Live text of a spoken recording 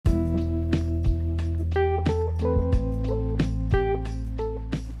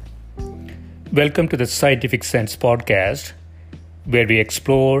Welcome to the Scientific Sense podcast, where we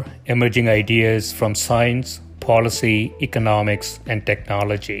explore emerging ideas from science, policy, economics, and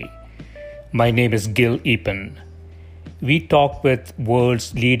technology. My name is Gil Eapen. We talk with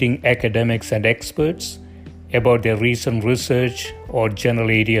world's leading academics and experts about their recent research or general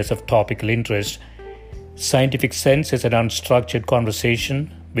areas of topical interest. Scientific Sense is an unstructured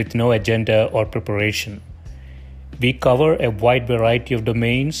conversation with no agenda or preparation. We cover a wide variety of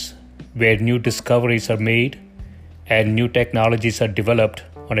domains where new discoveries are made and new technologies are developed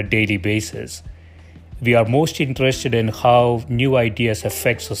on a daily basis. We are most interested in how new ideas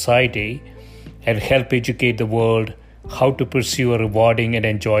affect society and help educate the world how to pursue a rewarding and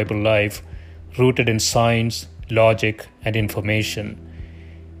enjoyable life rooted in science, logic, and information.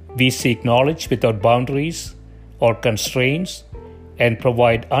 We seek knowledge without boundaries or constraints and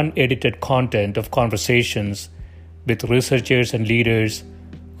provide unedited content of conversations with researchers and leaders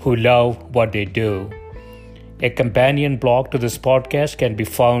who love what they do. A companion blog to this podcast can be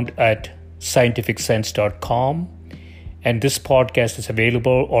found at scientificsense.com, and this podcast is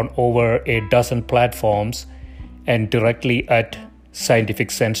available on over a dozen platforms and directly at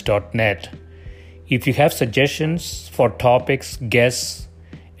scientificsense.net. If you have suggestions for topics, guests,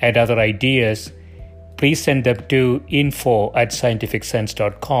 and other ideas, please send them to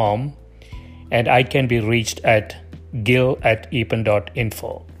info@scientificsense.com, and I can be reached at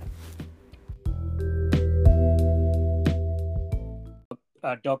gil@eapen.info.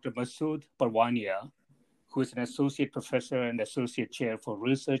 Dr. Masood Parwania, who is an associate professor and associate chair for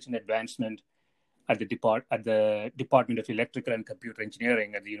research and advancement at the Department of Electrical and Computer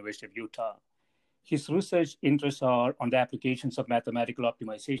Engineering at the University of Utah. His research interests are on the applications of mathematical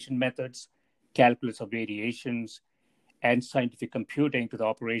optimization methods, calculus of variations, and scientific computing to the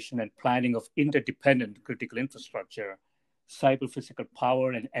operation and planning of interdependent critical infrastructure, cyber-physical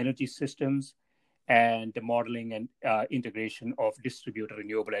power and energy systems, and the modeling and integration of distributed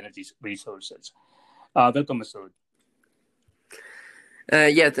renewable energy resources. Welcome, Masood.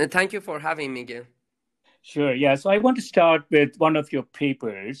 Thank you for having me, Gil. Sure, yeah. So I want to start with one of your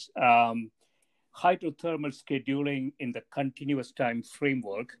papers, Hydrothermal Scheduling in the Continuous Time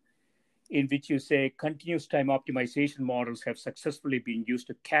Framework, in which you say continuous time optimization models have successfully been used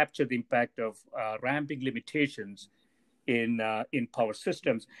to capture the impact of ramping limitations in power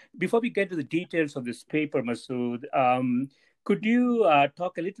systems. Before we get to the details of this paper, Masood, could you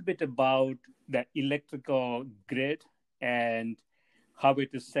talk a little bit about the electrical grid and how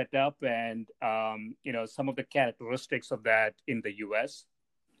it is set up and some of the characteristics of that in the US?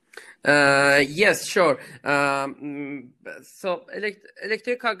 Yes, sure. So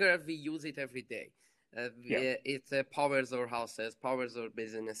electrical grid, we use it every day. It powers our houses, powers our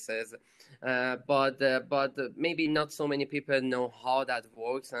businesses, but maybe not so many people know how that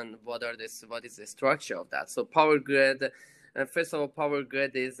works and what is the structure of that. So power grid, first of all, power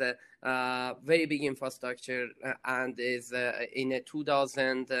grid is a very big infrastructure and is in a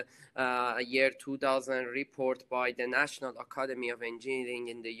 2000 report by the National Academy of Engineering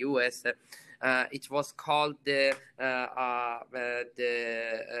in the US. It was called the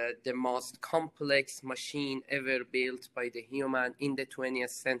most complex machine ever built by the human in the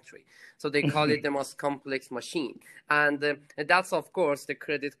 20th century. So they call it the most complex machine, and that's, of course, the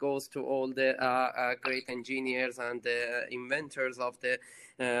credit goes to all the great engineers and the inventors of the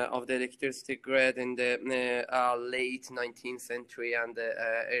electricity grid in the late 19th century and the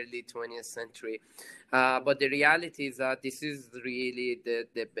early 20th century. But the reality is that this is really the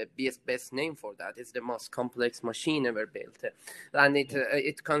best name for that. It's the most complex machine ever built, and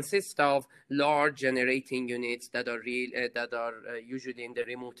it consists of large generating units that are usually in the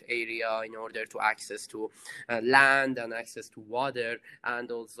remote area in order to access to land and access to water,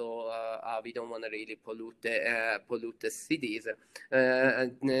 and also we don't want to really pollute the cities.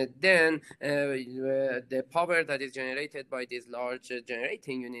 And then the power that is generated by these large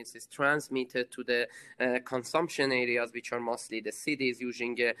generating units is transmitted to the consumption areas, which are mostly the cities,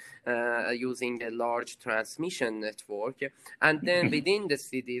 using a large transmission network. And then within the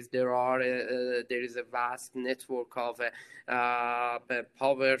cities, there is a vast network of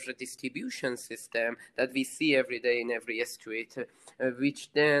power distribution system that we see every day in every street, which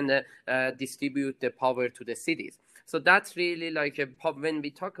then distribute the power to the cities. So that's really like when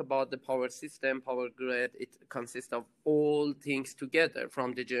we talk about the power system, power grid, it consists of all things together,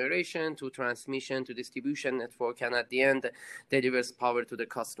 from the generation to transmission to distribution network, and at the end delivers power to the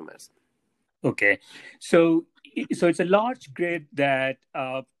customers. Okay, so it's a large grid that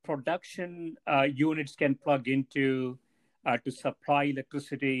production units can plug into to supply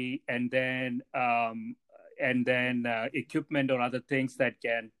electricity, and then equipment or other things that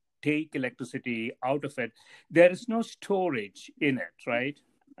can take electricity out of it, there is no storage in it, right?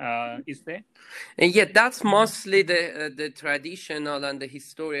 Is there? And yet, that's mostly the traditional and the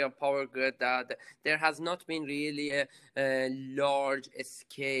history of power grid, that there has not been really a large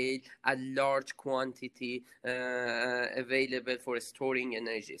scale, a large quantity available for storing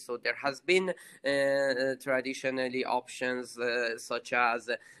energy. So there has been traditionally options such as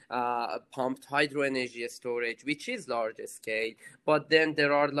pumped hydro energy storage, which is large scale, but then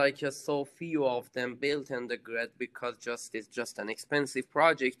there are like so few of them built in the grid because it's just an expensive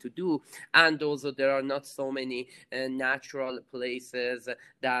project to do, and also there are not so many natural places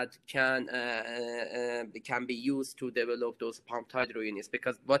that can be used to develop those pumped hydro units,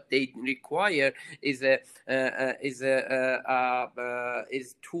 because what they require is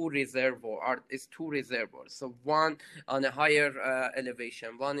two reservoirs. So one on a higher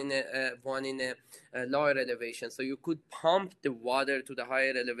elevation, one in a lower elevation. So you could pump the water to the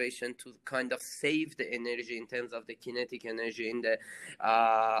higher elevation to kind of save the energy in terms of the kinetic energy in the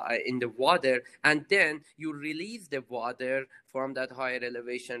water, and then you release the water from that higher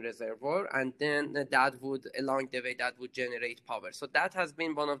elevation reservoir, and then that would, along the way, that would generate power. So that has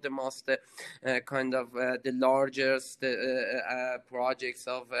been one of the most the largest projects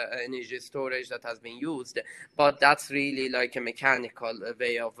of energy storage that has been used, but that's really like a mechanical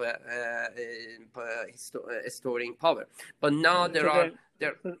way of storing power. But now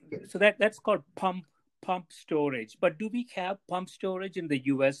so that's called pump storage. But do we have pump storage in the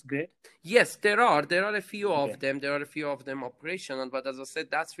US grid? Yes, there are a few of them. There are a few of them operational, but as I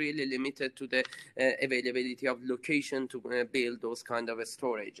said, that's really limited to the availability of location to build those kind of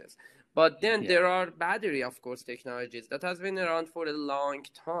storages. But then there are battery, of course, technologies that has been around for a long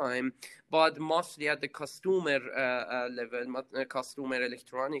time, but mostly at the customer level, customer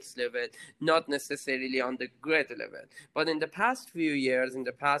electronics level, not necessarily on the grid level. But in the past few years, in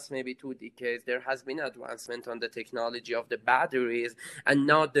the past maybe 2 decades, there has been advancement on the technology of the batteries, and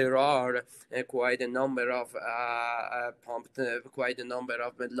now there are quite a number of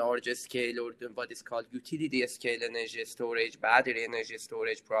large scale, or what is called utility scale energy storage, battery energy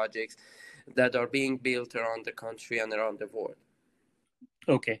storage projects that are being built around the country and around the world.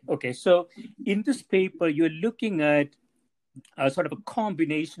 Okay. So in this paper, you're looking at sort of a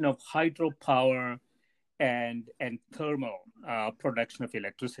combination of hydropower and thermal production of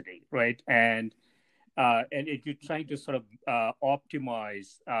electricity, right? And you're trying to sort of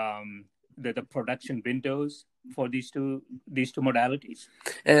optimize the production windows for these two modalities.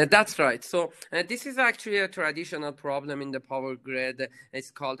 That's right. So this is actually a traditional problem in the power grid. It's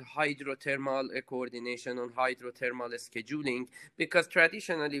called hydrothermal coordination and hydrothermal scheduling, because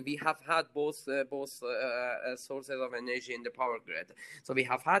traditionally we have had both sources of energy in the power grid. So we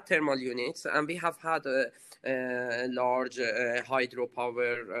have had thermal units, and we have had large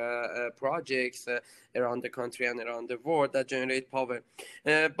hydropower projects around the country and around the world that generate power.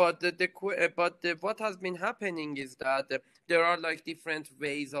 But what has been happening is that there are like different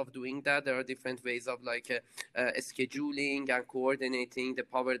ways of doing that. There are different ways of scheduling and coordinating the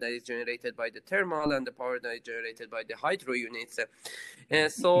power that is generated by the thermal and the power that is generated by the hydro units.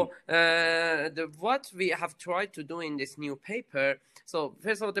 What we have tried to do in this new paper, so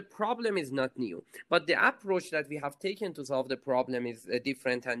first of all, the problem is not new, but the approach that we have taken to solve the problem is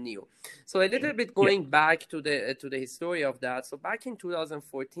different and new. So a little bit going back to the history of that. So back in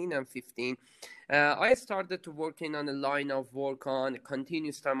 2014 and 15, I started to working on a line of work on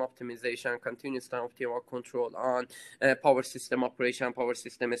continuous time optimization, continuous time optimal control on power system operation, power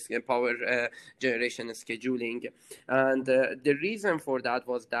generation scheduling. And the reason for that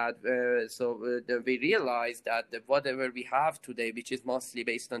was that we realized that whatever we have today, which is mostly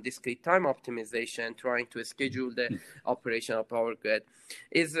based on discrete time optimization, trying to schedule the operation of power grid,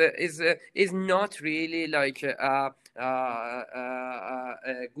 is not really like a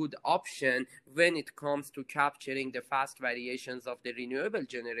good option when it comes to capturing the fast variations of the renewable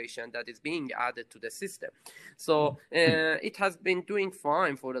generation that is being added to the system. So it has been doing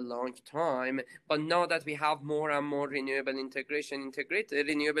fine for a long time, but now that we have more and more renewable generation integrated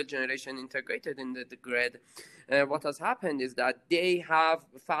in the grid, what has happened is that they have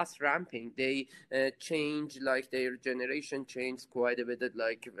fast ramping. They change, like their generation changed quite a bit,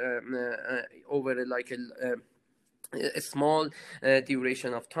 like over like a small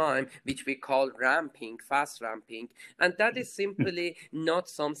duration of time, which we call ramping, fast ramping, and that is simply not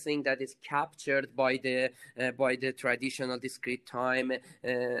something that is captured by the traditional discrete time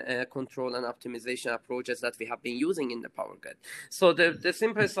control and optimization approaches that we have been using in the power grid. So the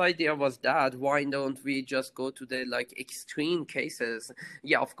simplest idea was that why don't we just go to the like extreme cases?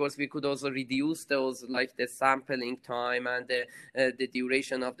 Yeah, of course we could also reduce those, like the sampling time and the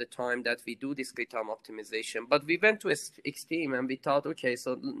duration of the time that we do discrete time optimization, but we went to extreme and we thought, okay,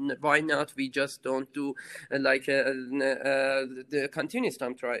 so why not we just don't do the continuous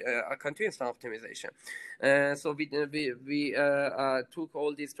time continuous time optimization. So we took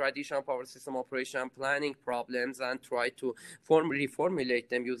all these traditional power system operation and planning problems and tried to reformulate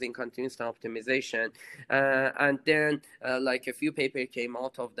them using continuous time optimization, and then like a few papers came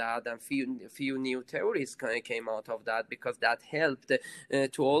out of that, and few new theories came out of that, because that helped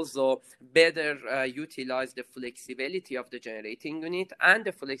to also better utilize the flexibility of the generating unit and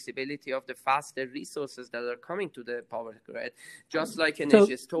the flexibility of the faster resources that are coming to the power grid, just like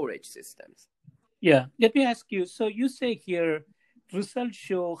energy storage systems. Yeah, let me ask you. So you say here, results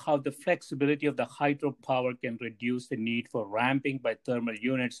show how the flexibility of the hydropower can reduce the need for ramping by thermal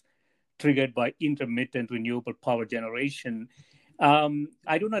units triggered by intermittent renewable power generation.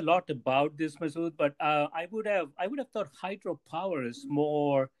 I don't know a lot about this, Masood, but I would have thought hydropower is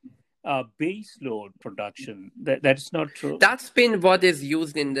more base load production. That's not true. That's been what is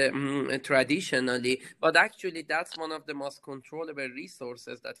used in the traditionally, but actually that's one of the most controllable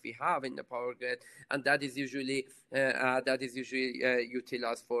resources that we have in the power grid, and that is usually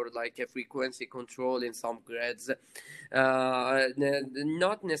utilized for like a frequency control in some grids.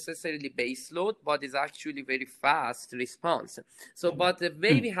 Not necessarily base load, but is actually very fast response. So, but the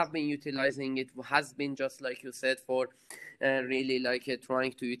way we have been utilizing it has been just like you said, for really like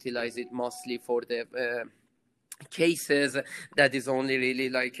trying to utilize it mostly for the cases that is only really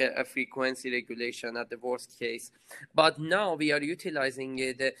like a frequency regulation at the worst case. But now we are utilizing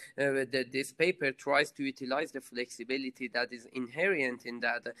it. This paper tries to utilize the flexibility that is inherent in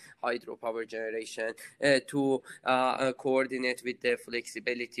that hydropower generation to coordinate with the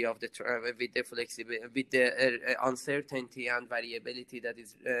flexibility of the with the uncertainty and variability that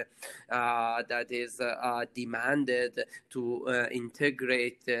is demanded to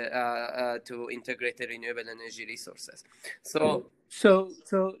integrate the renewable energy resources. So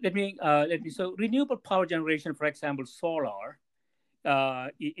let me so renewable power generation, for example, solar,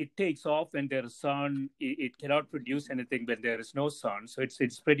 it takes off when there is sun. It cannot produce anything when there is no sun. So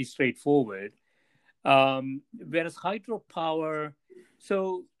it's pretty straightforward. Whereas hydropower,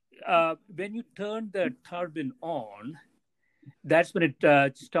 so when you turn the turbine on, that's when it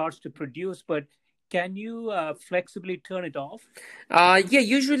starts to produce. But can you flexibly turn it off? Yeah,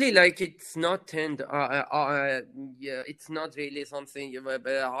 usually like it's not turned. Yeah, it's not really something.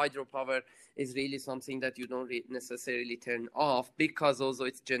 Hydropower is really something that you don't necessarily turn off, because also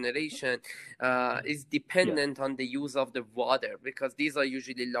its generation is dependent on the use of the water, because these are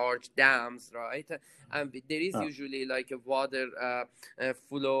usually large dams, right? And there is usually like a water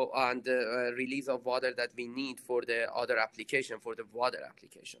flow and release of water that we need for the other application, for the water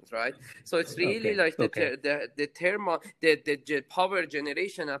applications, right? So it's really like the power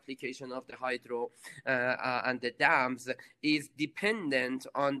generation application of the hydro and the dams is dependent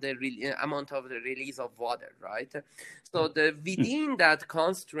on the amount of the release of water, right? So within that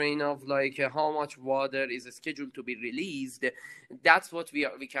constraint of like how much water is scheduled to be released, that's what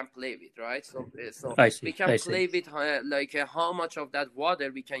we can play with, right? So we can play with like how much of that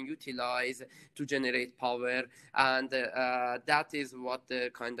water we can utilize to generate power, and that is what the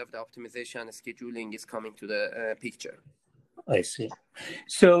kind of the optimization and scheduling is coming to the picture. I see.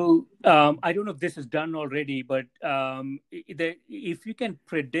 So I don't know if this is done already, but if you can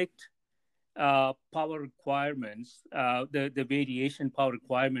predict power requirements, the variation power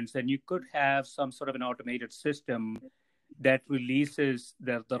requirements, then you could have some sort of an automated system that releases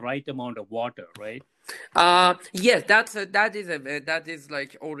the right amount of water, right? Yes, that is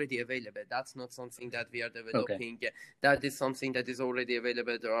like already available. That's not something that we are developing. Okay. That is something that is already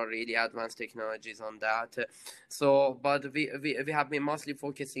available. There are really advanced technologies on that. So, but we have been mostly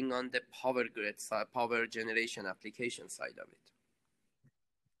focusing on the power grid side, power generation application side of it.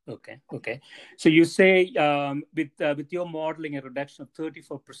 Okay. So you say with your modeling, a reduction of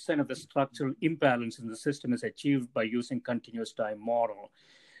 34% of the structural imbalance in the system is achieved by using continuous time model.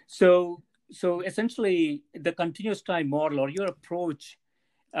 So essentially, the continuous time model, or your approach,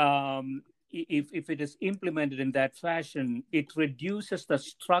 if it is implemented in that fashion, it reduces the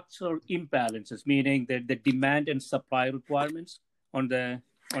structural imbalances, meaning the demand and supply requirements on the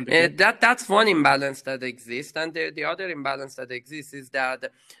on the grid? That's one imbalance that exists, and the other imbalance that exists is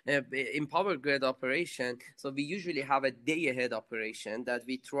that in power grid operation, so we usually have a day ahead operation that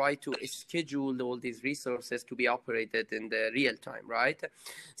we try to schedule all these resources to be operated in the real time, right?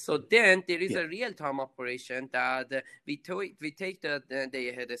 So then there is a real time operation that we take the day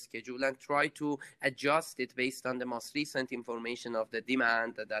ahead schedule and try to adjust it based on the most recent information of the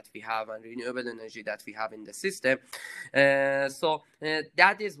demand that we have and renewable energy that we have in the system. So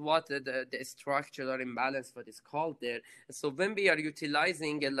that is what the structural imbalance what is called there. So when we are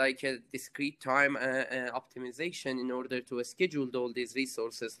utilizing like a discrete time optimization in order to schedule all these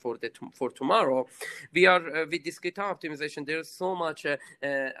resources for tomorrow, we are with discrete time optimization. There's so much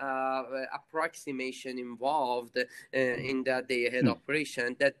approximation involved in that day ahead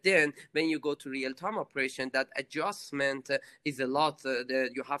operation that then when you go to real time operation, that adjustment is a lot.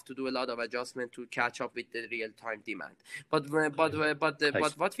 You have to do a lot of adjustment to catch up with the real time demand. But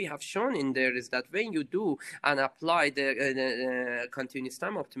what we have shown in there is that when you do and apply the continuous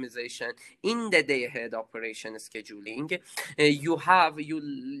time optimization in the day ahead operation scheduling, you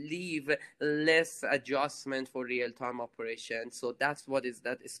leave less adjustment for real time operation. So that's what is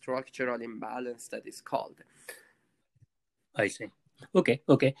that structural imbalance that is called. I see. Okay.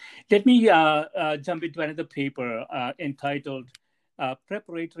 Let me jump into another paper entitled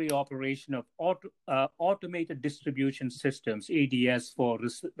Preparatory Operation of Automated Distribution Systems, ADS, for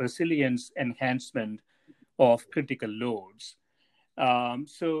Resilience Enhancement of Critical Loads.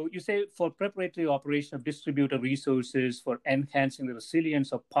 So you say for preparatory operation of distributed resources for enhancing the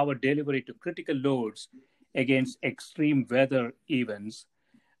resilience of power delivery to critical loads against extreme weather events,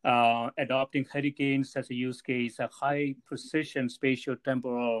 adopting hurricanes as a use case, a high precision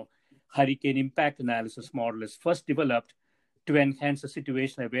spatio-temporal hurricane impact analysis model is first developed to enhance the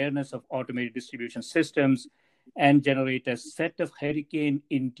situational awareness of automated distribution systems and generate a set of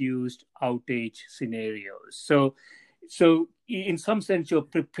hurricane-induced outage scenarios. So in some sense, you're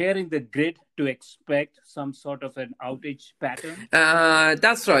preparing the grid to expect some sort of an outage pattern?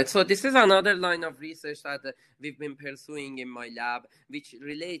 That's right. So this is another line of research that we've been pursuing in my lab, which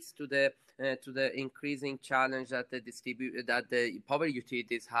relates to the increasing challenge that the power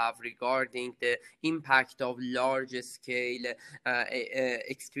utilities have regarding the impact of large scale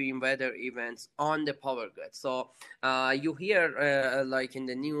extreme weather events on the power grid. So you hear like in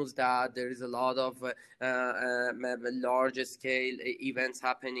the news that there is a lot of large scale events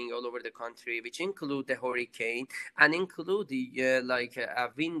happening all over the country, which include the hurricane and include the like a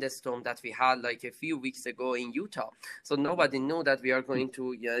windstorm that we had like a few weeks ago in Utah. So nobody knew that we are going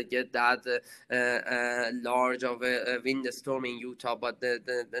to get that large of a windstorm in Utah, but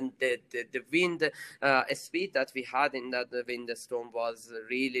the wind speed that we had in that windstorm was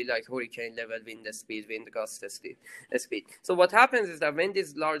really like hurricane level wind speed, wind gust speed. So what happens is that when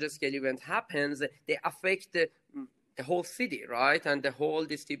this large scale event happens, they affect the whole city, right, and the whole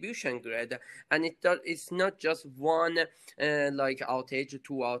distribution grid, and it's not just one like outage,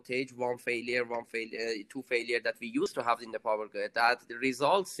 one failure, two failure that we used to have in the power grid that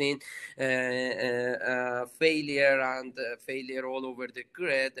results in failure all over the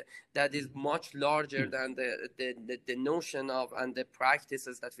grid that is much larger than the notion of and the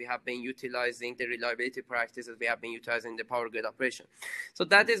practices that we have been utilizing, the reliability practices we have been utilizing in the power grid operation. So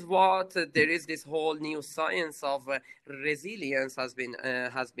that is what there is this whole new science of resilience has been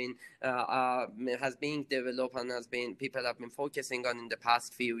developed and people have been focusing on in the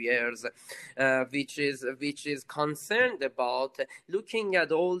past few years, which is concerned about looking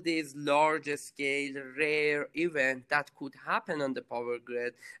at all these large scale rare events that could happen on the power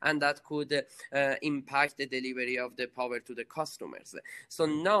grid and that could impact the delivery of the power to the customers. So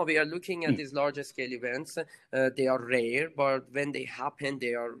now we are looking at these large scale events. They are rare, but when they happen,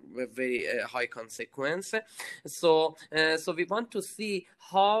 they are very high consequence. So we want to see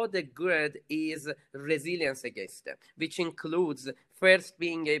how the grid is resilient against them, which includes first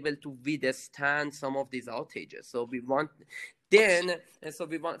being able to withstand some of these outages. So we want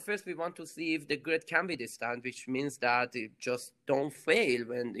to see if the grid can be withstand, which means that it just don't fail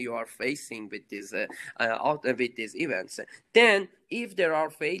when you are facing with these events. Then, if there are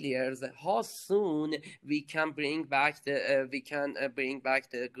failures, how soon we can bring back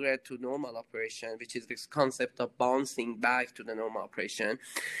the grid to normal operation, which is this concept of bouncing back to the normal operation.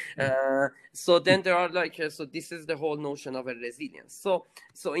 So then there are so this is the whole notion of a resilience. So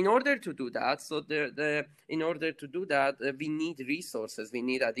in order to do that, we need resources. We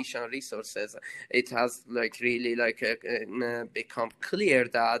need additional resources. It has really become clear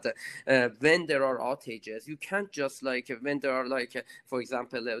that when there are outages, you can't just when there are for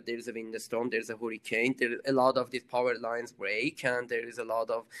example, there's a windstorm, there's a hurricane, there a lot of these power lines break, and there is a lot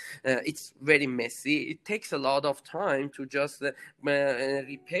of it's very messy. It takes a lot of time to just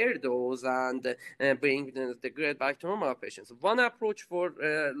repair those and bring the grid back to normal operations. One approach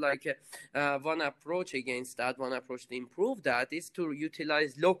against that, one approach to improve that is to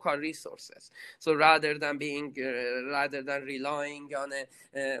utilize local resources. So rather than relying on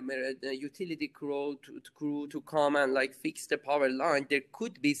a utility crew to come and fix the power line, there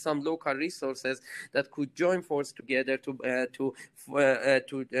could be some local resources that could join force together to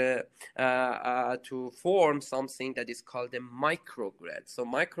form something that is called a microgrid. So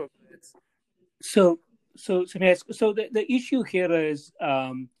microgrids. So the issue here is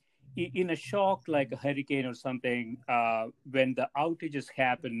in a shock like a hurricane or something, when the outages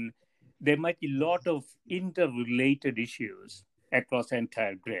happen, there might be a lot of interrelated issues across the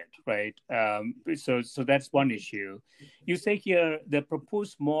entire grid, right? So that's one issue. You say here the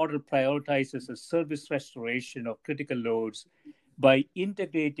proposed model prioritizes a service restoration of critical loads by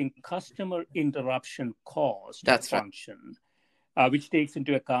integrating customer interruption cost function, which takes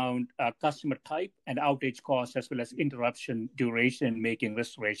into account customer type and outage cost, as well as interruption duration, making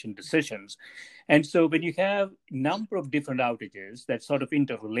restoration decisions. And so when you have a number of different outages that's sort of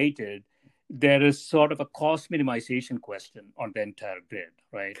interrelated, there is sort of a cost minimization question on the entire grid,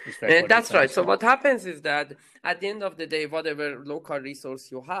 right? That's right. So what happens is that at the end of the day, whatever local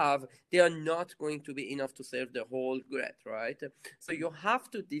resource you have, they are not going to be enough to serve the whole grid, right? So you have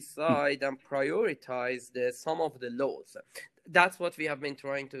to decide and prioritize some of the loads. That's what we have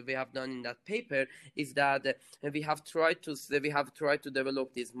done in that paper, is that we have tried to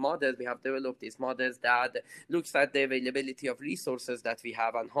develop these models. We have developed these models that looks at the availability of resources that we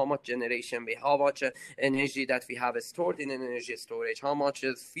have and how much generation how much energy that we have stored in energy storage, how much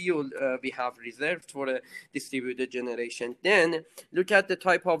fuel we have reserved for distributed generation. Then look at the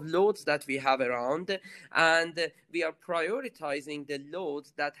type of loads that we have around, and we are prioritizing the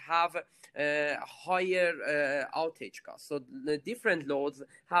loads that have higher outage costs. So the different loads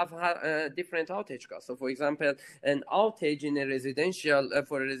have different outage costs. So for example, an outage in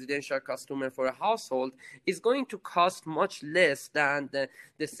for a residential customer, for a household, is going to cost much less than the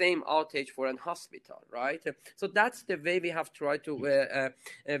same outage for an hospital, right? So that's the way we have tried to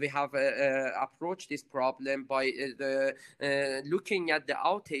approach this problem, by looking at the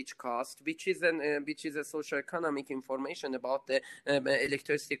outage cost, which is a socioeconomic information about the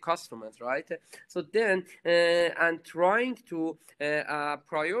electricity customers, right? So then and trying to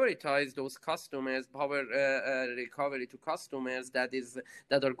prioritize those customers, power recovery to customers that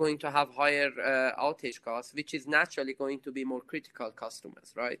are going to have higher outage costs, which is naturally going to be more critical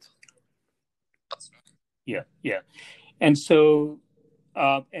customers, right? Yeah. And so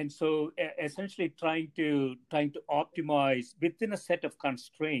essentially trying to optimize within a set of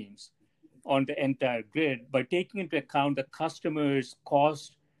constraints on the entire grid by taking into account the customer's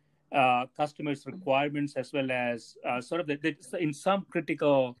cost, customers' requirements, as well as sort of in some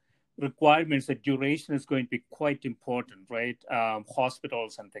critical requirements, the duration is going to be quite important, right?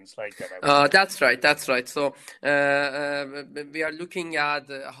 Hospitals and things like that. That's right. So we are looking at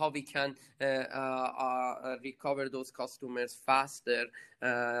how we can recover those customers faster,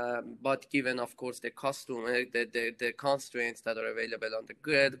 but given, of course, the constraints that are available on the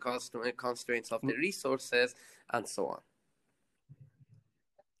grid, constraints of the resources, and so on.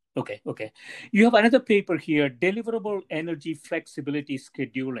 Okay. You have another paper here, Deliverable Energy Flexibility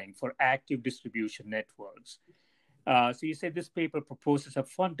Scheduling for Active Distribution Networks. So you say this paper proposes a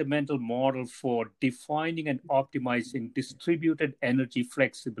fundamental model for defining and optimizing distributed energy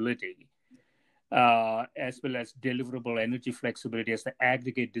flexibility, as well as deliverable energy flexibility as the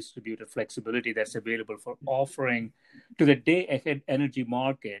aggregate distributed flexibility that's available for offering to the day-ahead energy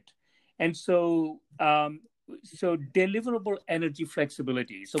market. And so deliverable energy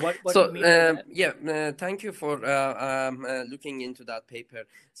flexibility. So what do you mean? Thank you for looking into that paper.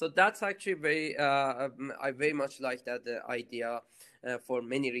 So that's actually I very much like that idea. For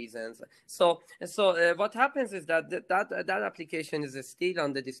many reasons. So what happens is that application is still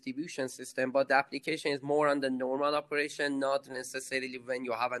on the distribution system, but the application is more on the normal operation, not necessarily when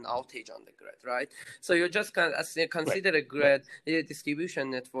you have an outage on the grid, right? So you just consider a grid, a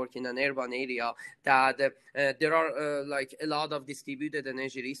distribution network in an urban area that there are a lot of distributed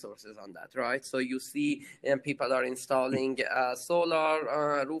energy resources on that, right? So you see people are installing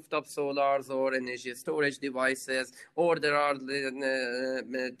solar, rooftop solars, or energy storage devices, or there are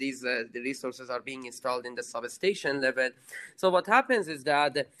the resources are being installed in the substation level. So what happens is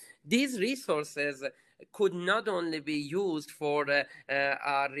that these resources could not only be used for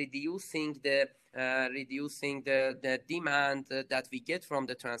reducing the demand that we get from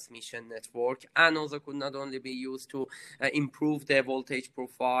the transmission network, and also could not only be used to improve the voltage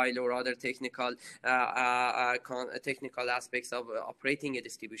profile or other technical aspects of operating a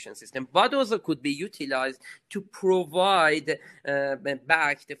distribution system, but also could be utilized to provide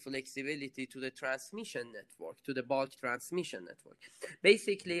back the flexibility to the transmission network, to the bulk transmission network.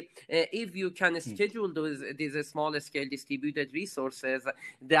 Basically, if you can schedule these small scale distributed resources,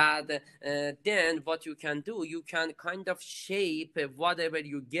 that then what you can do, you can kind of shape whatever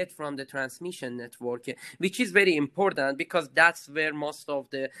you get from the transmission network, which is very important because that's where most of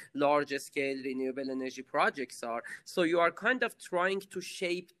the large scale renewable energy projects are. So you are kind of trying to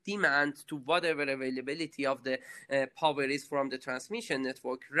shape demand to whatever availability of the power is from the transmission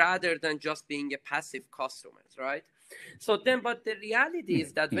network, rather than just being a passive customer, right? So then, but the reality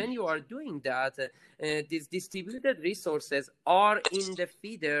is that when you are doing that, these distributed resources are in the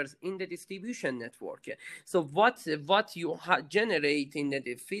feeders in the distribution network. So what you generate in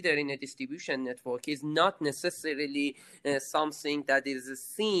the feeder in a distribution network is not necessarily something that is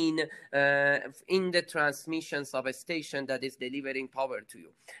seen in the transmission substation that is delivering power to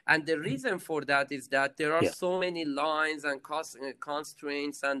you. And the reason for that is that there are so many lines and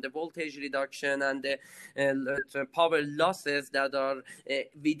constraints and the voltage reduction and the power losses that are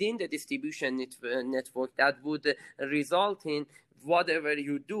within the distribution network that would result in whatever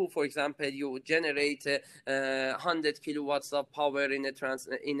you do. For example, you generate 100 kilowatts of power in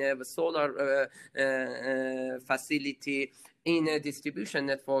a solar facility in a distribution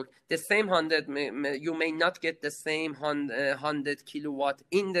network. The same 100, you may not get the same 100 kilowatt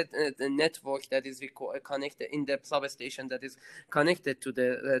in the network that is connected, in the substation that is connected to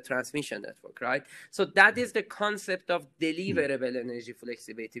the transmission network, right? So that is the concept of deliverable energy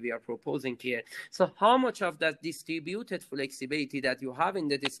flexibility we are proposing here. So how much of that distributed flexibility that you have in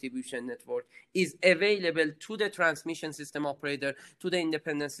the distribution network is available to the transmission system operator, to the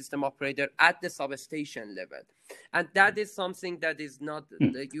independent system operator at the substation level? And that is something that is not,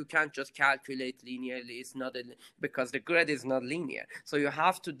 you can't just calculate linearly. It's not because the grid is not linear. So you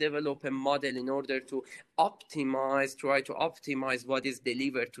have to develop a model in order to try to optimize what is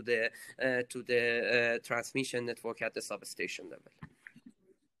delivered to the transmission network at the substation level.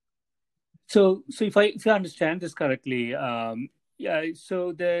 So if I understand this correctly,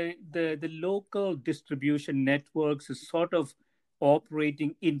 so the local distribution networks is sort of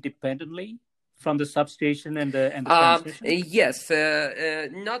operating independently from the substation and the transmission? Yes,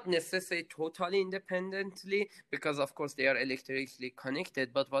 not necessarily totally independently, because of course they are electrically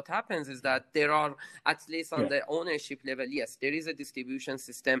connected. But what happens is that there are, at least on the ownership level, yes, there is a distribution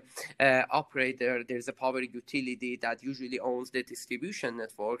system operator. There's a power utility that usually owns the distribution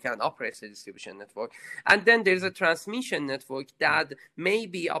network and operates the distribution network. And then there's a transmission network that may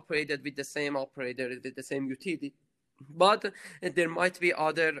be operated with the same operator, with the same utility. But there might be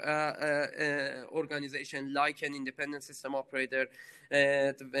other organization like an independent system operator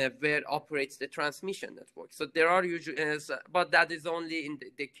where operates the transmission network. So there are usually, but that is only in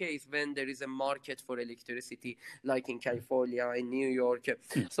the case when there is a market for electricity, like in California, in New York.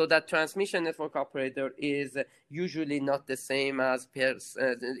 So that transmission network operator is usually not the same as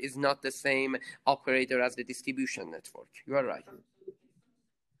is not the same operator as the distribution network. You are right.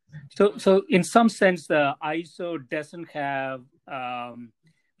 So in some sense, the ISO doesn't have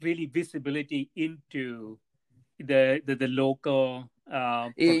really visibility into the local.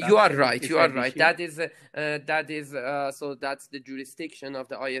 You are right. You are right. That is so that's the jurisdiction of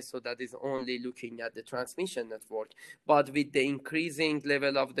the ISO that is only looking at the transmission network. But with the increasing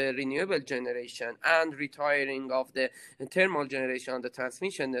level of the renewable generation and retiring of the thermal generation on the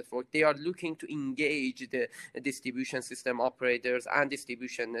transmission network, they are looking to engage the distribution system operators and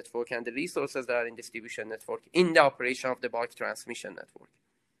distribution network and the resources that are in distribution network in the operation of the bulk transmission network.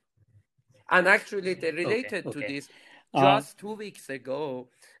 And actually, they related to this. Just 2 weeks ago,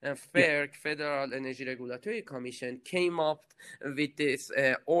 FERC, Federal Energy Regulatory Commission, came up with this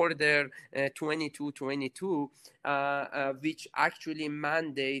Order 2222, which actually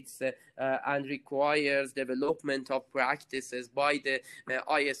mandates and requires development of practices by the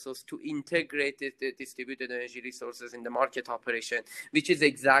ISOs to integrate the distributed energy resources in the market operation, which is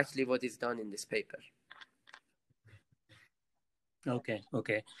exactly what is done in this paper. Okay.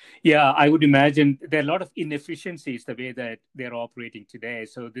 Yeah, I would imagine there are a lot of inefficiencies the way that they're operating today.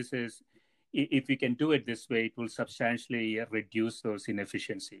 So this is, if we can do it this way, it will substantially reduce those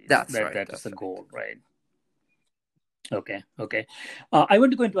inefficiencies. That's right. That is the goal, right? Okay. I want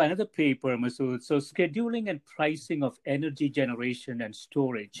to go into another paper, Masood. So scheduling and pricing of energy generation and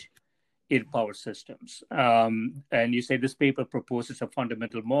storage in power systems. And you say this paper proposes a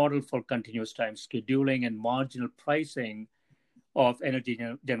fundamental model for continuous time scheduling and marginal pricing of energy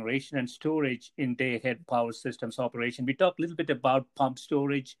generation and storage in day-ahead power systems operation. We talked a little bit about pump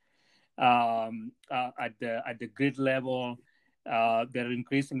storage at the grid level. There are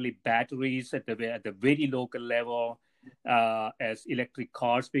increasingly batteries at the very local level. As electric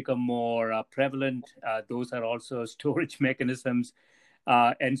cars become more prevalent, those are also storage mechanisms.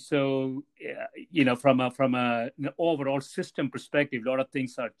 And so, from an overall system perspective, a lot of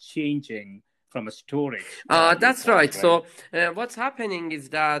things are changing from a storage. That's right. So what's happening is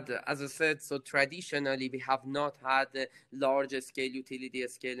that, as I said, so traditionally we have not had a large scale utility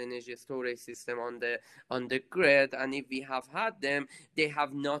scale energy storage system on the grid, and if we have had them, they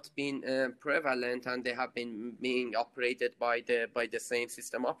have not been prevalent, and they have been being operated by the same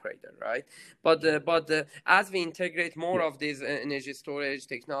system operator, right? But as we integrate more of these energy storage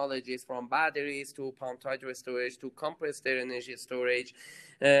technologies, from batteries to pumped hydro storage to compressed air energy storage,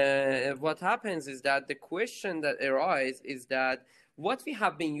 what happens is that the question that arises is that what we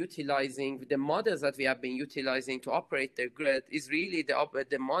have been utilizing, the models that we have been utilizing to operate the grid, is really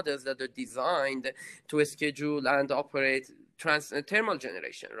the models that are designed to schedule and operate thermal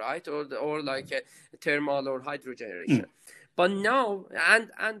generation, right? Or like a thermal or hydro generation. But now,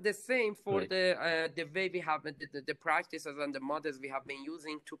 and the same for the way we have the practices and the models we have been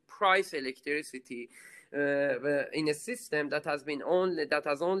using to price electricity in a system that has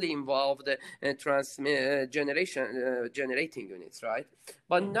only involved generating units, right?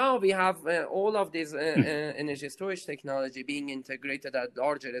 But now we have all of these energy storage technology being integrated at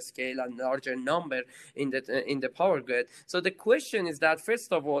larger scale and larger number in the power grid. So the question is that,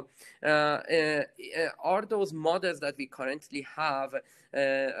 first of all, are those models that we currently have,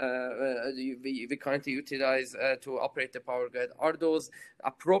 we currently utilize to operate the power grid, are those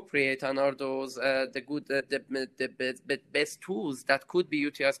appropriate, and are those the best tools that could be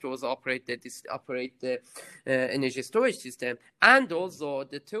utilized to operate the energy storage system? And also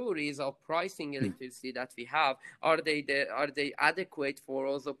the theories of pricing electricity that we have, are they adequate for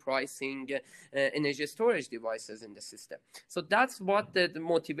also pricing energy storage devices in the system? So that's what the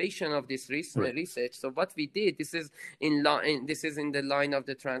motivation of this research. So what we did, this is in the line of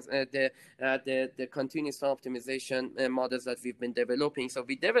the continuous optimization models that we've been developing. So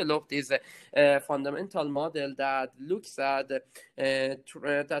we developed this fundamental model that looks at that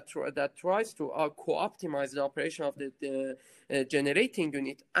tries to co-optimize the operation of the generating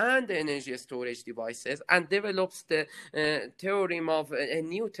unit and the energy storage devices, and develops the theorem of a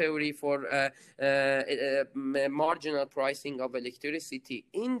new theory for marginal pricing of electricity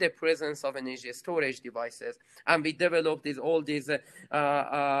in the presence of energy storage devices. And we developed all these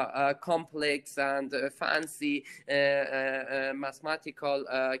complex and fancy mathematical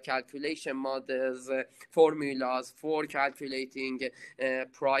calculation models, formulas for calculating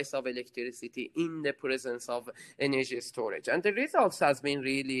price of electricity in the presence of energy storage. And the results has been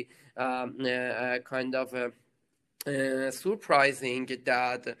really kind of surprising,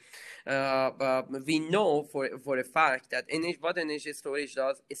 that we know for a fact that what energy storage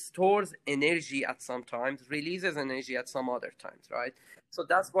does, it stores energy at some times, releases energy at some other times, right? So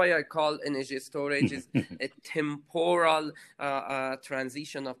that's why I call energy storage is a temporal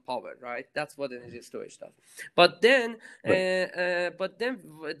transition of power, right? That's what energy storage does. But then, the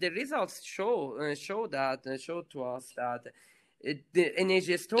results show to us that the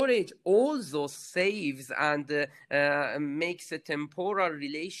energy storage also saves and makes a temporal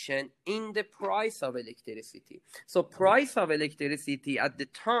relation in the price of electricity. So price of electricity at the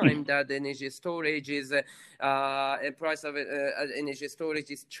time that the energy storage is price of energy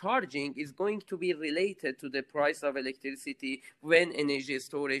storage is charging is going to be related to the price of electricity when energy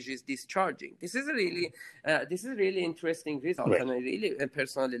storage is discharging. This is really interesting result, and I really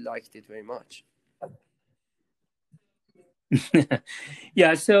personally liked it very much.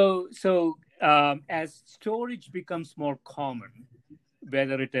 Yeah, so as storage becomes more common,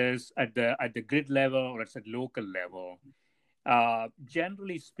 whether it is at the grid level or it's at local level,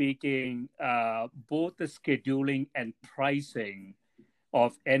 generally speaking, both the scheduling and pricing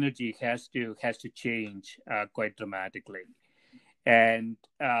of energy has to change quite dramatically, and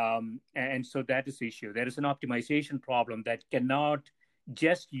so that is the issue. There is an optimization problem that cannot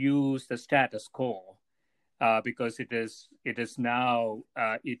just use the status quo. Because it is now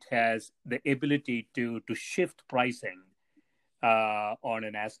it has the ability to shift pricing on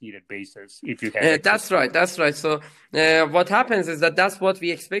an as needed basis if you have that's right. So what happens is that's what we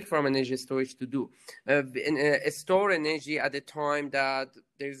expect from energy storage to do, store energy at the time that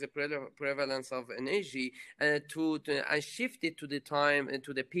there is a prevalence of energy and shift it to the time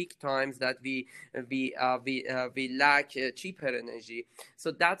to the peak times that we lack cheaper energy.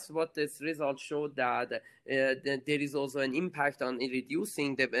 So that's what this result showed, that there is also an impact on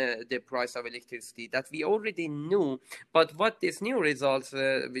reducing the price of electricity that we already knew. But what this new results,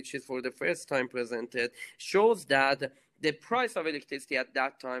 which is for the first time presented, shows that the price of electricity at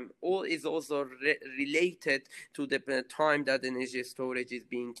that time is also related to the time that energy storage is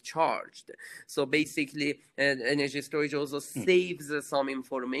being charged. So basically, energy storage also saves some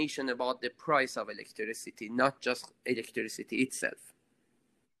information about the price of electricity, not just electricity itself.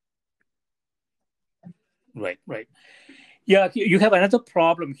 Right, right. Yeah, you have another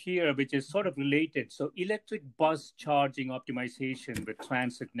problem here, which is sort of related. So electric bus charging optimization with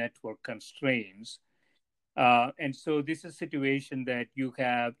transit network constraints. And so this is a situation that you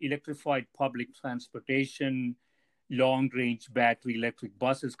have electrified public transportation, long-range battery electric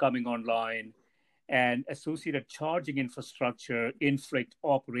buses coming online, and associated charging infrastructure inflict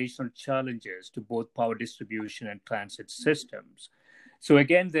operational challenges to both power distribution and transit systems. So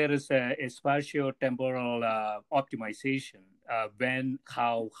again, there is a spatio-temporal optimization when,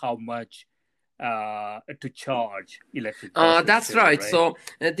 how much to charge electric buses. That's right. So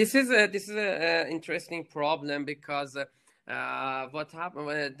this is a interesting problem, because what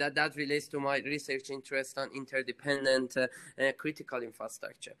happened that relates to my research interest on interdependent critical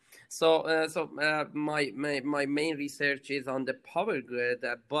infrastructure. So my main research is on the power grid,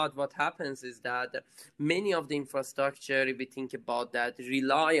 but what happens is that many of the infrastructure, if we think about that,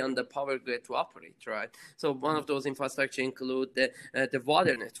 rely on the power grid to operate, right? So one of those infrastructure include the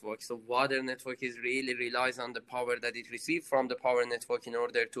water network. So water network really relies on the power that it receives from the power network in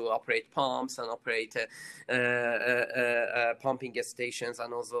order to operate pumps and operate pumping stations,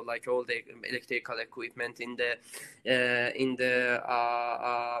 and also like all the electrical equipment in the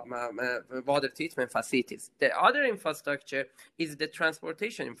water treatment facilities. The other infrastructure is the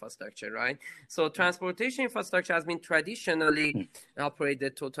transportation infrastructure, right? So transportation infrastructure has been traditionally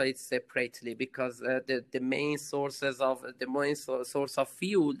operated totally separately, because the main source of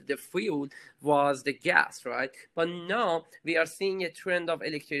fuel, the fuel was the gas, right? But now we are seeing a trend of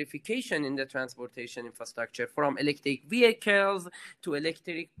electrification in the transportation infrastructure, from electric vehicles to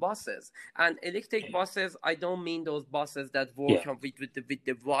electric buses. And electric buses, I don't mean those buses that work with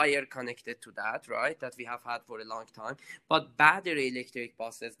the wire connected to that, right, that we have had for a long time, but battery electric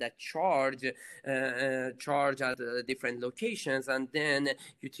buses that charge at different locations and then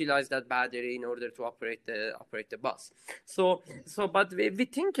utilize that battery in order to operate the bus. So but we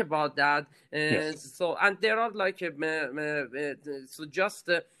think about that. So, and there are like so just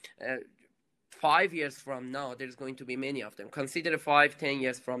 5 years from now, there's going to be many of them. Consider 5-10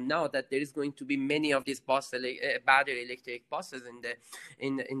 years from now that there is going to be many of these battery electric buses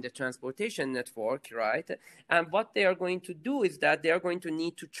in the transportation network, right? And what they are going to do is that they are going to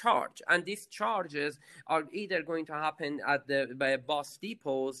need to charge, and these charges are either going to happen at by bus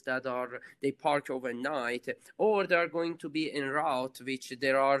depots that they park overnight, or they are going to be en route, which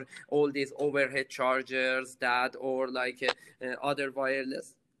there are all these overhead chargers or like other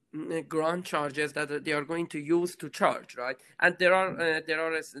wireless ground charges that they are going to use to charge, right? And there are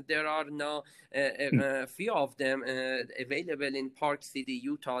now a few of them available in Park City,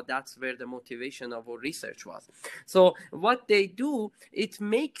 Utah. That's where the motivation of our research was. So what they do, it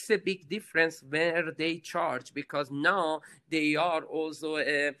makes a big difference where they charge, because now they are also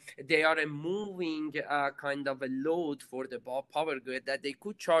a moving kind of a load for the power grid, that they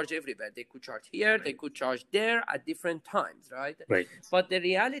could charge everywhere. They could charge here, they could charge there at different times, right? But the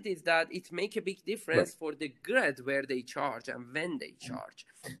reality is that it makes a big difference for the grid where they charge and when they charge.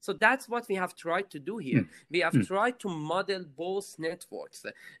 So that's what we have tried to do here. We have tried to model both networks.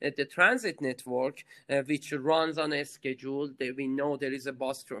 The transit network, which runs on a schedule. We know there is a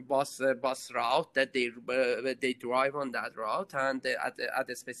bus route that they drive on that route and at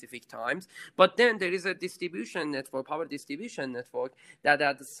the specific times. But then there is a distribution network, power distribution network, that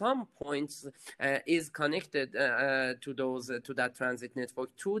at some points is connected to that transit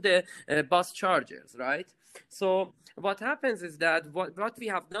network to the bus chargers, right? So what happens is that what we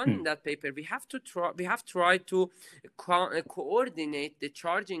have done in that paper, we have tried to coordinate the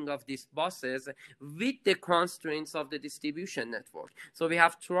charging of these buses with the constraints of the distribution network. So we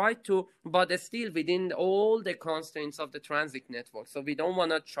have tried to, but still within all the constraints of the transit network. So we don't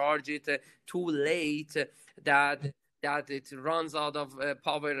want to charge it too late that that it runs out of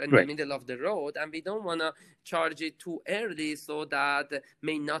power in the middle of the road, and we don't want to charge it too early, so that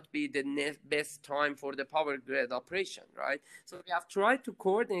may not be the best time for the power grid operation, right? So we have tried to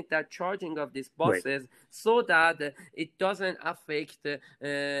coordinate that charging of these buses so that it doesn't affect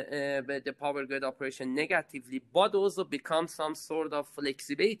the power grid operation negatively, but also become some sort of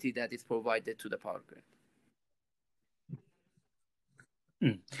flexibility that is provided to the power grid.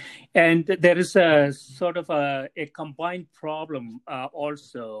 And there is a sort of a combined problem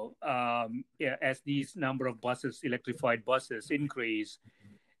also as these number of buses, electrified buses, increase.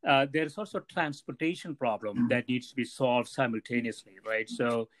 There is also a transportation problem that needs to be solved simultaneously, right?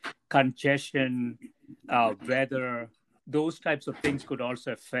 So congestion, weather, those types of things could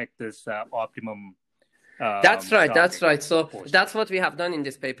also affect this optimum. That's right. So that's what we have done in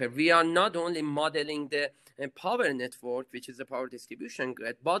this paper. We are not only modeling the power network, which is the power distribution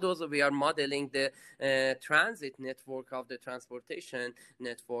grid, but also we are modeling the transit network of the transportation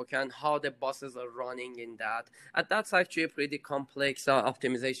network and how the buses are running in that. And that's actually a pretty complex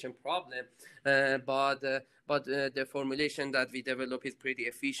optimization problem. But the formulation that we develop is pretty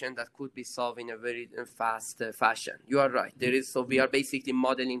efficient, that could be solved in a very fast fashion. You are right. So we are basically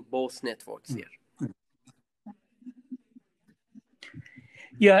modeling both networks here.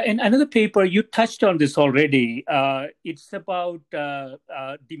 Yeah, and another paper, you touched on this already. It's about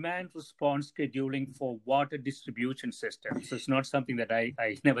demand response scheduling for water distribution systems. So it's not something that I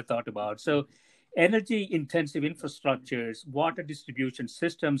never thought about. So energy-intensive infrastructures, water distribution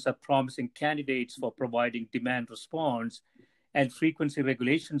systems are promising candidates for providing demand response and frequency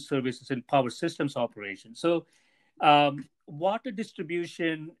regulation services in power systems operations. So water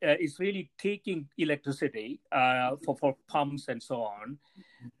distribution is really taking electricity for pumps and so on,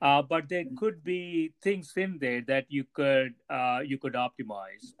 but there could be things in there that you could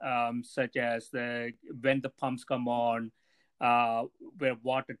optimize, such as when the pumps come on, where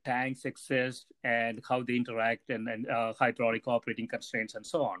water tanks exist and how they interact, and hydraulic operating constraints and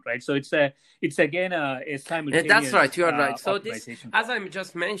so on, right? So it's again a simultaneous. That's right. You are right. So this, as I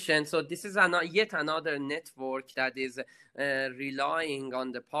just mentioned, so this is yet another network that is relying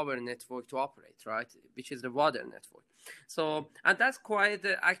on the power network to operate, right? Which is the water network. So, and that's quite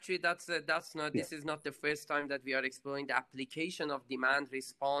actually that's not this is not the first time that we are exploring the application of demand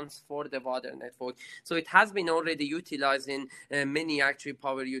response for the water network. So it has been already utilized in many actually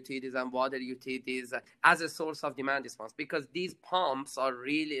power utilities and water utilities as a source of demand response, because these pumps are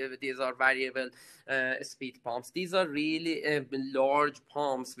these are variable speed pumps. These are really large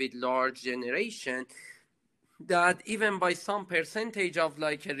pumps with large generation, that even by some percentage of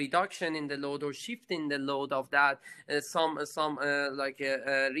like a reduction in the load or shift in the load of that, some like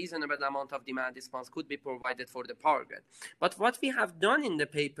a reasonable amount of demand response could be provided for the power grid. But what we have done in the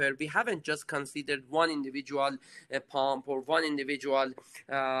paper, we haven't just considered one individual pump or one individual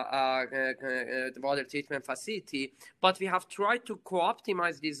water treatment facility, but we have tried to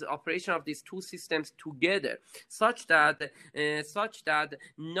co-optimize this operation of these two systems together, such that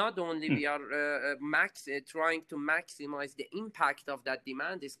not only we are trying to maximize the impact of that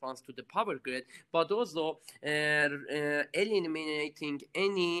demand response to the power grid, but also eliminating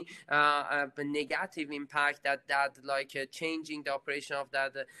any negative impact that like changing the operation of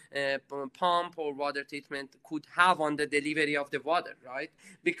that pump or water treatment could have on the delivery of the water, right?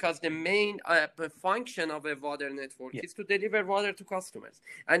 Because the main function of a water network is to deliver water to customers.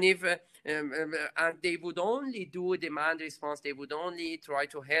 And if and they would only do demand response, they would only try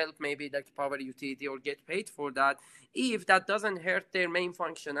to help maybe the power utility or get paid for that if that doesn't hurt their main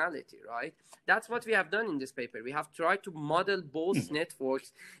functionality, right? That's what we have done in this paper. We have tried to model both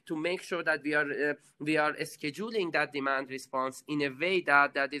networks to make sure that we are scheduling that demand response in a way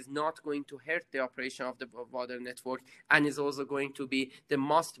that is not going to hurt the operation of the water network, and is also going to be the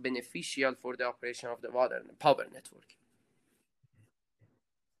most beneficial for the operation of the power network.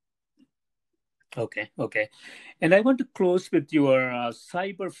 Okay. And I want to close with your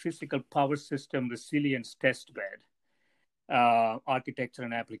cyber physical power system resilience testbed architecture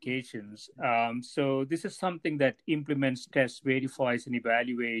and applications. So this is something that implements, tests, verifies, and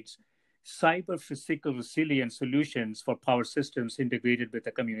evaluates cyber physical resilience solutions for power systems integrated with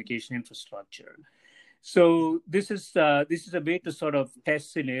the communication infrastructure. So this is a way to sort of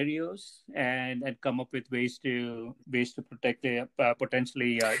test scenarios and come up with ways to protect the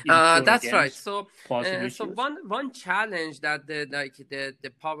potentially. That's right. So one challenge that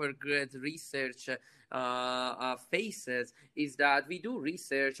the power grid research faces is that we do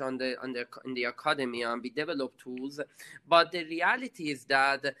research in the academy and we develop tools, but the reality is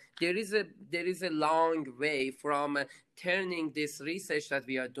that there is a long way from turning this research that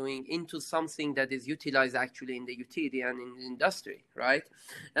we are doing into something that is utilized actually in the utility and in the industry, right?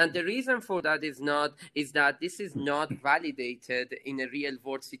 And the reason for that is that this is not validated in a real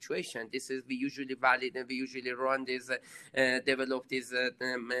world situation. We usually run these develop these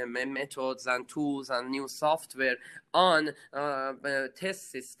methods and tools and new software on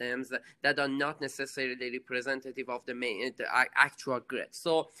test systems that are not necessarily representative of the actual grid.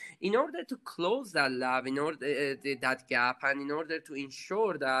 So in order to close that lab, in order that gap, and in order to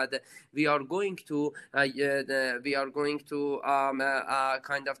ensure that we are going to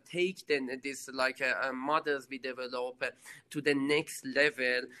kind of take this models we develop to the next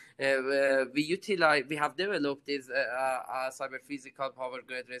level. We have developed this cyber physical power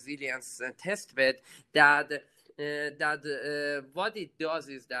grid resilience test bed that what it does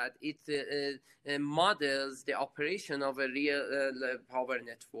is that it models the operation of a real power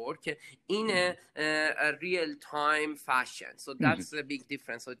network in a real-time fashion. So that's a big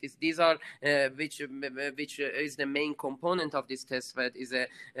difference. So these are which is the main component of this test bed is a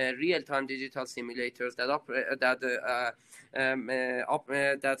real-time digital simulators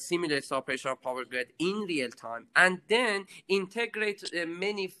that simulates the operation of power grid in real time, and then integrate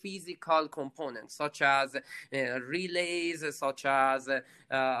many physical components such as relays, such as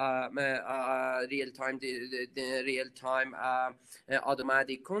real-time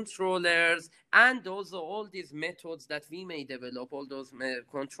automatic controllers, and also all these methods that we may develop, all those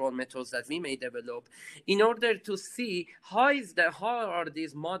control methods that we may develop, in order to see how are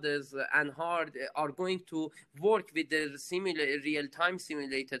these models and how are going to work with the real-time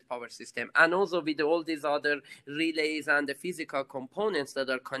simulated power system, and also with all these other relays and the physical components that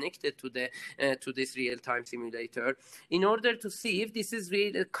are connected to this real-time simulator, in order to see if this is really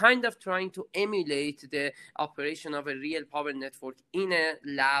kind of trying to emulate the operation of a real power network in a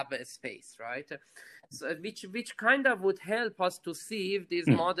lab space, right? So which kind of would help us to see if these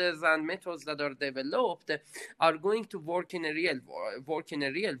models and methods that are developed are going to work in a real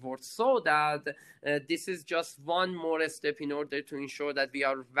world, so that this is just one more step in order to ensure that we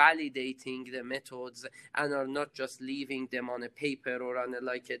are validating the methods and are not just leaving them on a paper or on a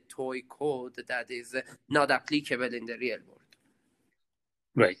toy code that is not applicable in the real world.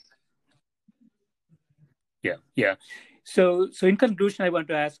 Right. Yeah. So in conclusion, I want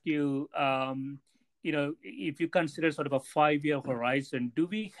to ask you, if you consider sort of a 5-year horizon, do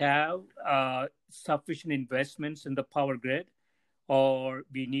we have sufficient investments in the power grid, or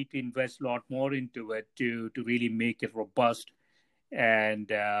we need to invest a lot more into it to really make it robust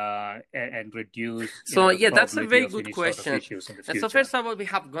and reduce? So that's a very good question. So first of all, we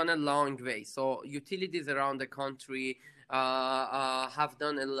have gone a long way. So utilities around the country have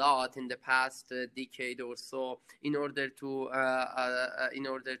done a lot in the past decade or so in order to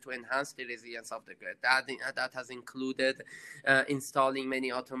enhance the resilience of the grid. That has included installing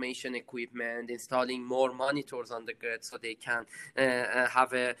many automation equipment, installing more monitors on the grid so they can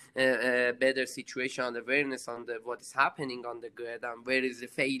have a better situational awareness on what is happening on the grid and where is the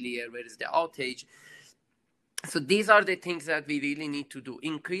failure, where is the outage. So these are the things that we really need to do: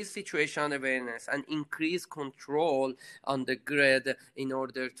 increase situational awareness and increase control on the grid in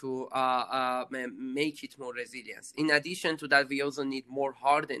order to make it more resilient. In addition to that, we also need more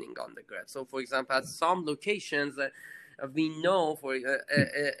hardening on the grid. So, for example, at some locations, we know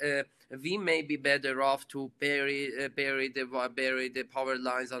we may be better off to bury the power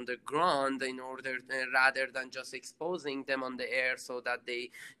lines underground in order rather than just exposing them on the air so that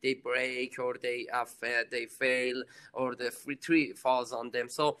they break or they fail or the tree falls on them.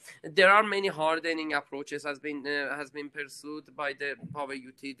 So there are many hardening approaches has been pursued by the power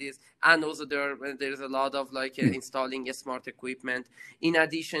utilities, and also there's a lot of installing smart equipment. In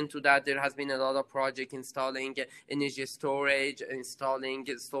addition to that, there has been a lot of project installing energy storage, installing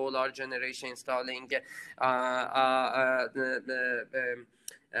solar generation, installing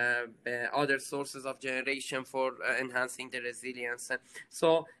other sources of generation for enhancing the resilience.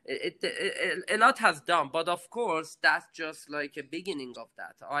 So a lot has done, but of course that's just a beginning of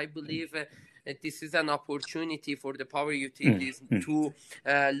that. I believe this is an opportunity for the power utilities to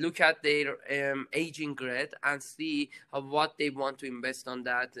look at their aging grid and see what they want to invest on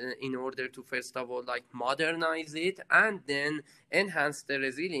that in order to, first of all, modernize it and then enhance the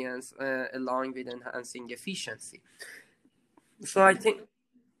resilience along with enhancing efficiency. So I think.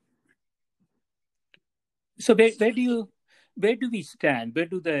 So where do where do we stand? Where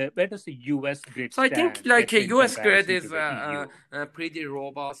does the U.S. grid So I stand? think like a In US grid comparison to is the EU? pretty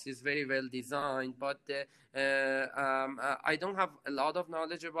robust, is very well designed, but I don't have a lot of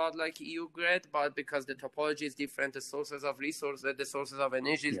knowledge about like EU grid, but because the topology is different, the sources of resources, the sources of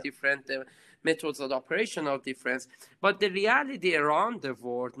energy is different, the methods of operation are different. But the reality around the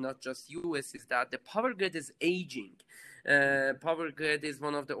world, not just US, is that the power grid is aging. Power grid is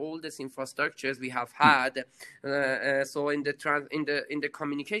one of the oldest infrastructures we have had. So in the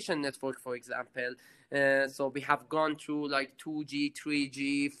communication network, for example, so we have gone through like 2G,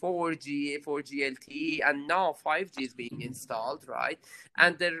 3G, 4G, 4G LTE, and now 5G is being installed, right?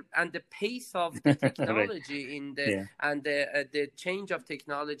 And the pace of the technology in the and the change of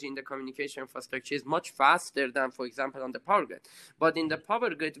technology in the communication infrastructure is much faster than, for example, on the power grid. But in the power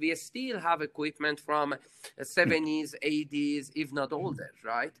grid, we still have equipment from 70s, 80s, if not older,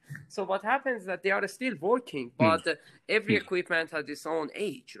 right? So what happens is that they are still working, but every equipment has its own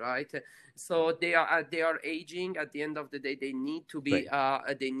age, right? So they are aging. At the end of the day, they need to be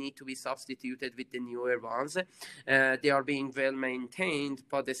substituted with the newer ones. They are being well maintained,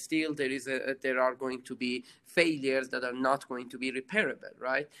 but still there are going to be failures that are not going to be repairable,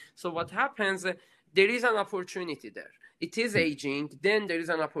 right? So what happens? There is an opportunity there. It is aging, then there is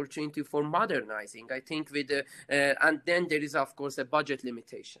an opportunity for modernizing, I think, and then there is, of course, a budget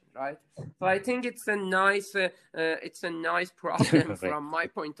limitation, right? So I think it's a nice problem from my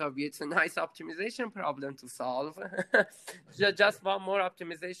point of view. It's a nice optimization problem to solve. Just one more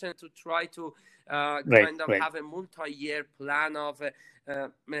optimization to try to have a multi-year plan of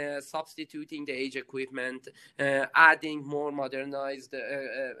substituting the age equipment, adding more modernized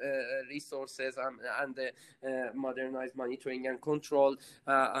resources and modernized monitoring and control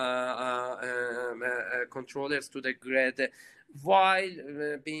controllers to the grid, while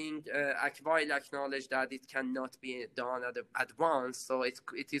acknowledge that it cannot be done at once. So it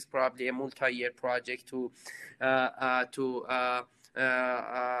is probably a multi-year project to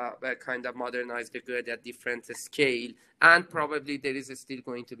kind of modernize the grid at different scale, and probably there is still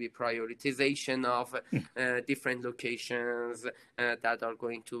going to be prioritization of different locations that are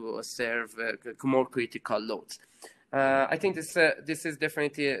going to serve more critical loads. I think this is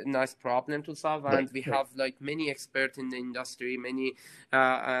definitely a nice problem to solve, and we have like many experts in the industry, many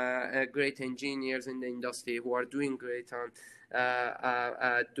great engineers in the industry who are doing great on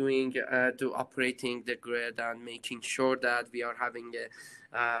operating the grid and making sure that we are having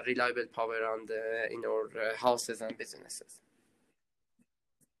a reliable power in our houses and businesses.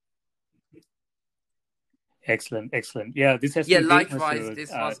 Excellent. Yeah, this has been likewise. Great, this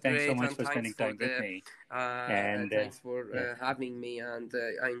was thanks great, so much for spending time with me. And thanks for having me, and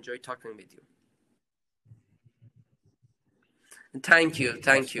I enjoyed talking with you. Thank you.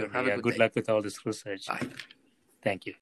 Have a good day. Good luck with all this research. Bye. Thank you.